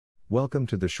Welcome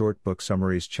to the Short Book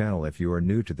Summaries channel. If you are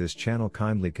new to this channel,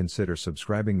 kindly consider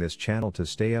subscribing this channel to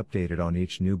stay updated on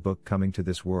each new book coming to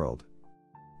this world.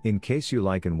 In case you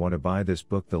like and want to buy this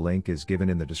book, the link is given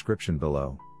in the description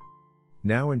below.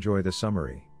 Now enjoy the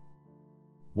summary.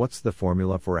 What's the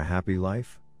formula for a happy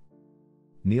life?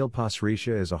 Neil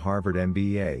Pasricha is a Harvard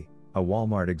MBA, a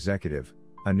Walmart executive,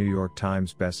 a New York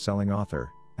Times best-selling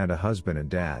author, and a husband and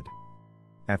dad.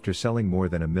 After selling more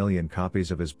than 1 million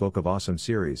copies of his Book of Awesome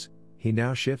series, he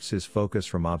now shifts his focus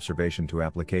from observation to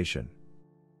application.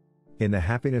 In The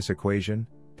Happiness Equation,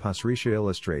 Pasricha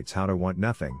illustrates how to want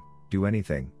nothing, do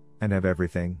anything, and have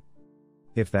everything.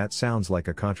 If that sounds like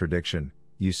a contradiction,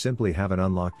 you simply haven't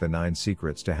unlocked the 9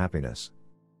 secrets to happiness.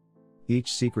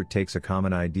 Each secret takes a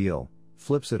common ideal,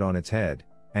 flips it on its head,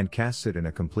 and casts it in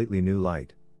a completely new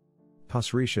light.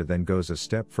 Pasricha then goes a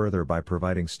step further by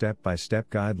providing step-by-step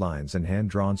guidelines and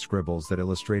hand-drawn scribbles that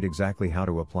illustrate exactly how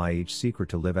to apply each secret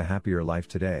to live a happier life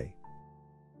today.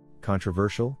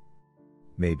 Controversial?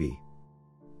 Maybe.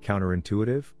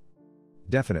 Counterintuitive?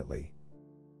 Definitely.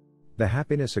 The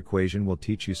Happiness Equation will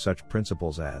teach you such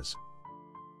principles as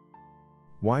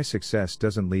why success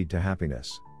doesn't lead to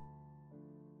happiness,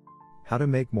 how to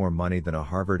make more money than a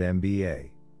Harvard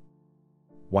MBA,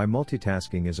 why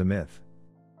multitasking is a myth,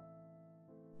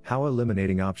 how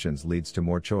eliminating options leads to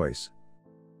more choice.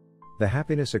 The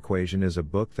Happiness Equation is a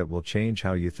book that will change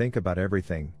how you think about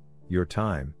everything: your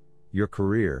time, your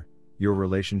career, your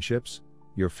relationships,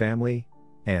 your family,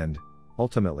 and,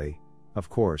 ultimately, of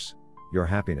course, your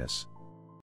happiness.